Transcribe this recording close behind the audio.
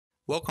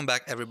Welcome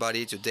back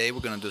everybody. Today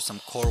we're gonna do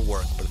some core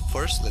work, but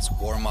first let's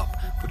warm up.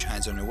 Put your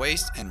hands on your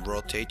waist and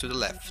rotate to the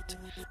left.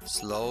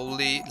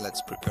 Slowly,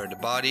 let's prepare the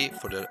body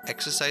for the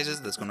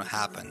exercises that's gonna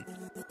happen.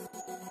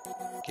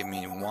 Give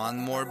me one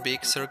more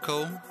big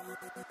circle.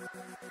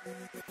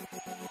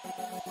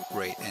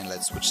 Great, and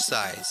let's switch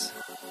sides.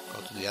 Go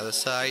to the other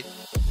side.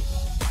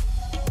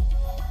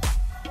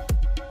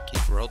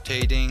 Keep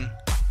rotating.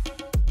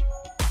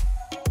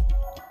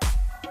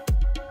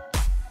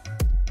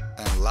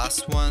 And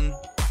last one.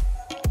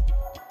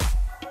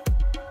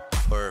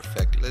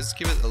 Perfect. Let's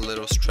give it a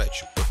little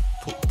stretch.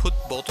 Put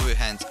both of your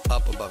hands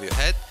up above your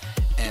head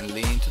and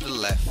lean to the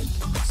left.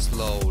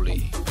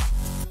 Slowly.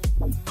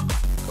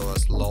 Go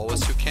as low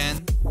as you can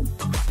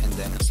and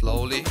then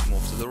slowly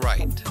move to the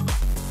right.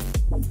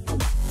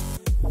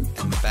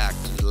 And back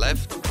to the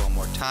left one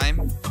more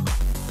time.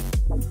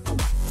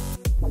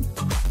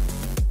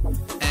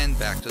 And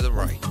back to the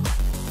right.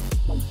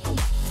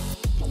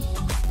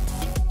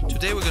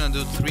 Today we're gonna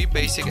do 3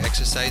 basic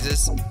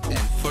exercises, and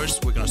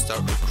first we're gonna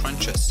start with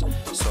crunches.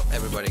 So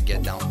everybody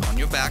get down on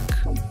your back.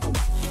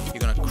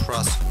 You're gonna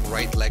cross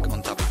right leg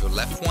on top of your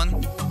left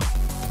one.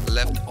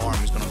 Left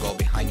arm is gonna go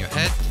behind your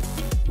head,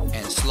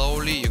 and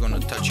slowly you're gonna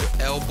touch your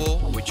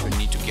elbow with your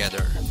knee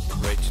together.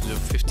 Ready to do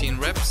 15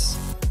 reps?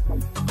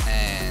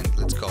 And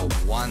let's go.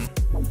 1,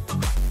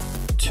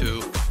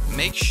 2.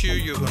 Make sure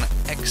you're gonna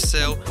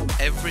exhale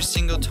every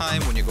single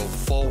time when you go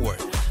forward.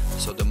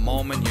 So the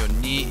moment your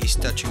knee is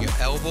touching your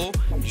elbow,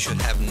 you should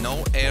have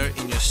no air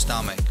in your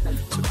stomach.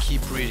 So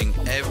keep breathing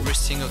every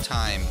single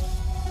time.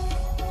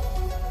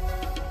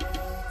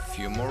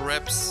 Few more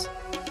reps.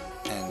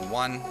 And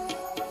 1,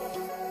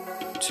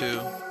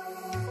 2,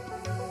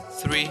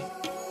 3,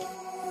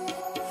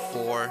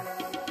 4,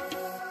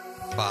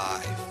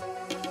 5.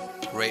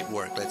 Great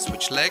work. Let's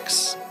switch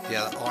legs. The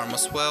other arm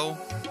as well.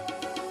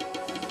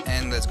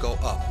 And let's go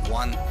up.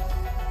 1,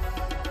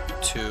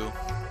 2,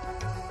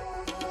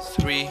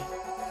 3,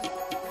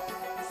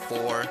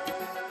 4,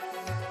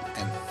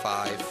 and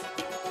 5,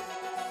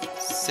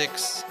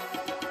 6,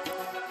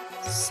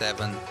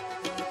 7,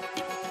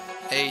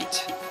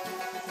 8,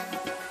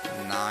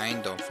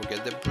 9. Don't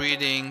forget the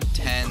breathing.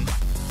 10,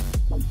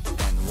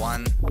 and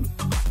 1,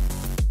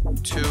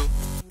 2,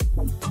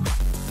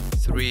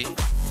 3,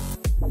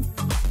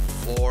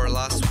 4.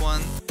 Last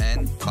one,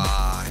 and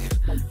 5.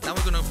 Now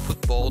we're gonna put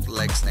both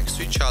legs next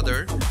to each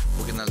other.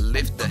 We're gonna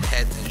lift the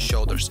head and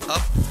shoulders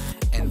up.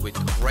 And with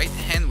the right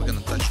hand, we're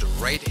gonna touch the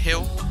right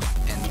heel,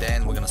 and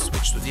then we're gonna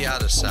switch to the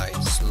other side.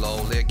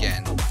 Slowly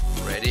again.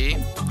 Ready?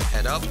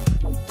 Head up,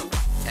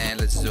 and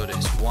let's do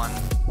this. 1,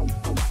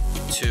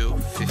 2,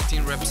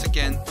 15 reps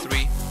again.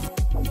 3,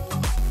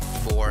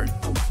 4,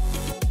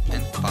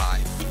 and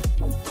 5,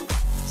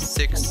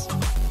 6,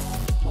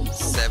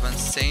 7.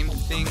 Same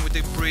thing with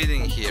the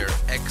breathing here.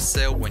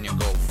 Exhale when you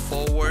go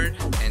forward,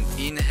 and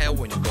inhale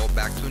when you go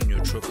back to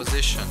neutral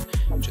position.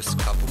 Just a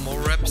couple more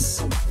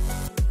reps.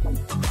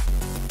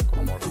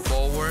 More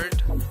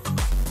forward.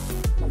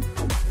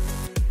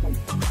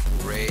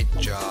 Great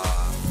job.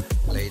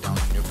 Lay down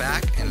on your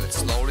back and let's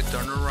slowly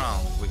turn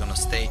around. We're gonna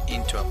stay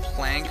into a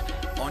plank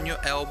on your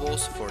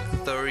elbows for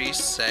 30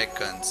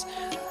 seconds.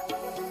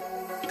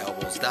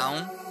 Elbows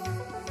down,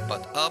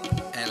 butt up,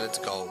 and let's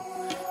go.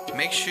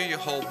 Make sure your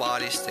whole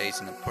body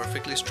stays in a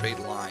perfectly straight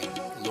line.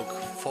 Look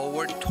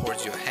forward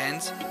towards your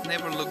hands.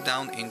 Never look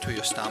down into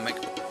your stomach.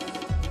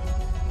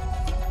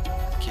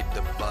 Keep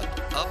the butt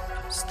up.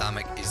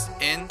 Stomach is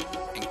in,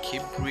 and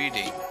keep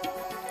breathing.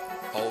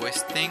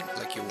 Always think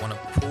like you want to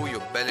pull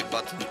your belly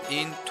button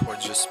in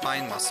towards your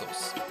spine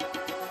muscles.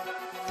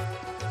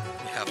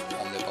 We have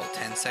only about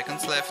 10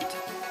 seconds left.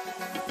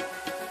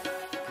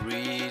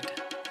 Breathe.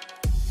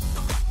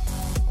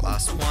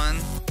 Last one.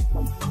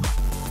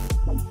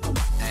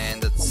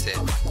 And that's it.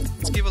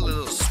 Let's give a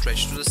little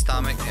stretch to the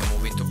stomach and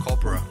move into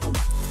Cobra.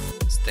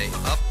 Stay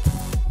up.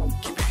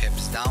 Keep your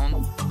hips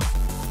down.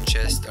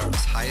 Chest are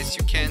as high as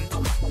you can,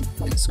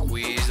 and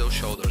squeeze those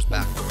shoulders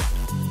backward.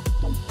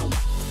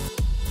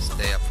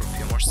 Stay up for a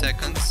few more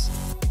seconds.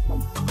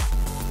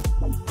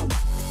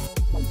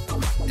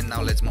 And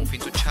now let's move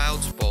into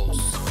child's pose.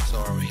 So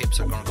our hips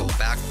are gonna go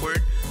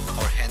backward,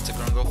 our hands are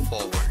gonna go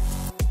forward.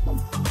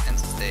 And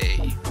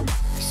stay.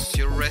 This is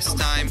your rest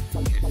time.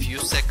 In a few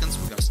seconds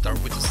we're gonna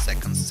start with the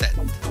second set.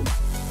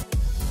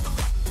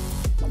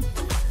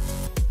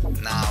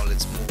 Now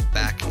let's move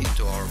back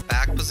into our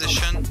back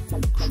position.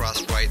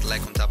 Cross right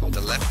leg on top of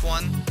the left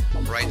one.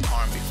 Right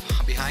arm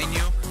behind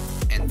you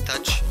and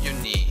touch your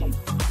knee.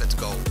 Let's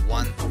go.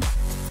 1,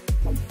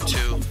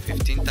 2,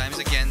 15 times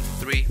again.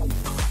 3,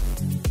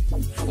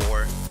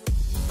 4,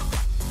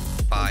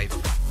 5,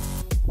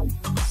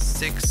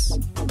 6,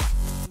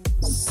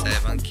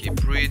 7. Keep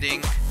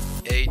breathing.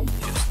 8.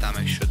 Your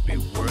stomach should be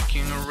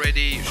working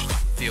already. You should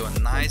feel a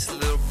nice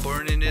little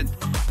burn in it.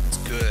 It's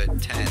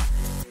good. 10.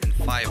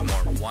 5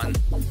 more. 1,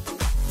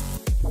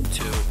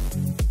 2,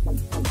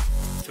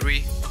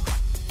 3,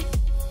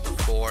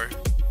 4,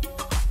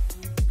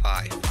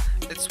 5.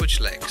 Let's switch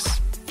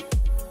legs.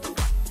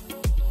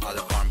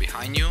 Other arm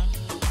behind you.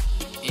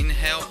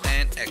 Inhale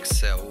and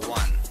exhale.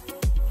 1,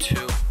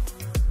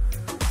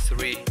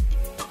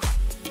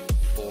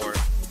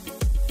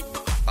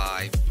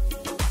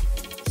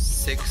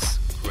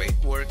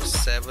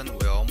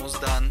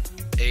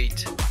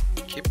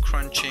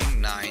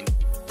 punching. 9,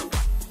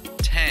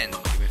 10.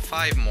 Give me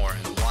 5 more.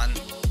 And 1,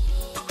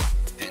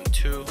 and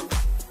 2,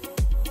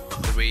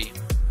 3,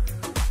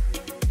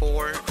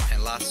 4,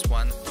 and last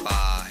one,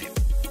 5.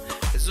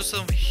 Let's do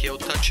some heel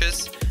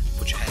touches.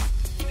 Put your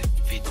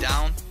feet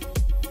down,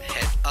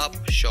 head up,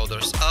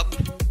 shoulders up,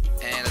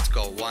 and let's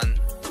go. 1,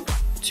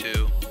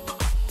 2,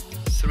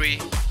 3,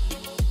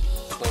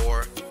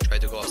 4. Try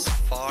to go as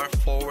far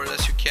forward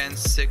as you can.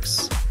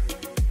 6,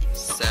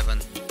 7,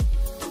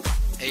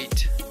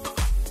 8,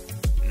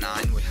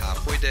 9. We're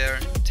halfway there.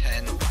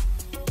 10,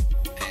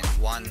 and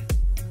 1,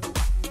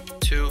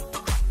 2,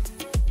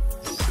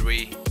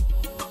 3,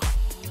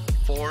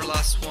 4.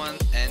 Last one,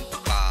 and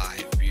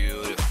 5.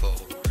 Beautiful.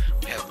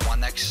 We have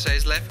one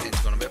exercise left, and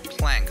it's gonna be a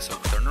plank. So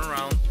turn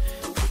around,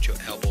 put your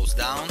elbows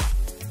down,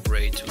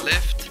 ready to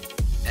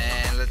lift,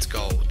 and let's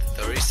go.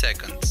 30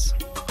 seconds.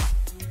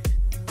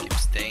 Keep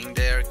staying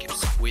there, keep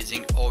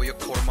squeezing all your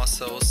core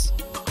muscles.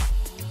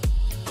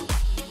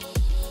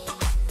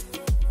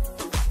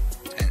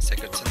 10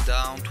 seconds and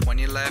down,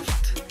 20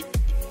 left.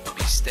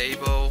 Be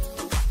stable.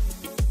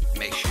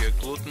 Make sure your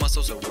glute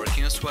muscles are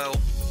working as well.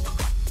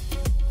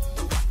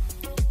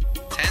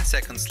 10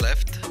 seconds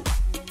left.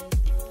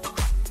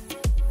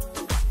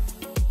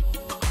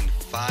 In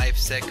 5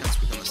 seconds,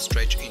 we're gonna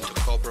stretch into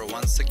Cobra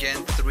once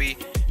again. 3,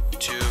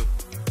 2,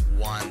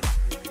 1.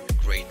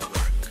 Great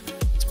work.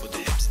 Let's put the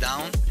hips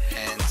down,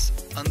 hands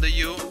under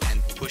you,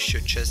 and push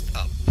your chest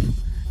up.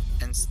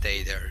 And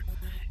stay there.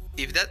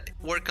 If that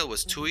workout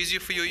was too easy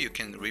for you, you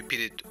can repeat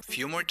it a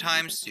few more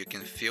times so you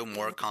can feel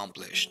more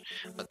accomplished.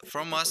 But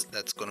from us,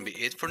 that's gonna be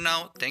it for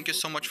now. Thank you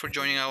so much for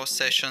joining our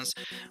sessions.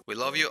 We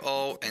love you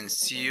all and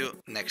see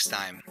you next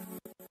time.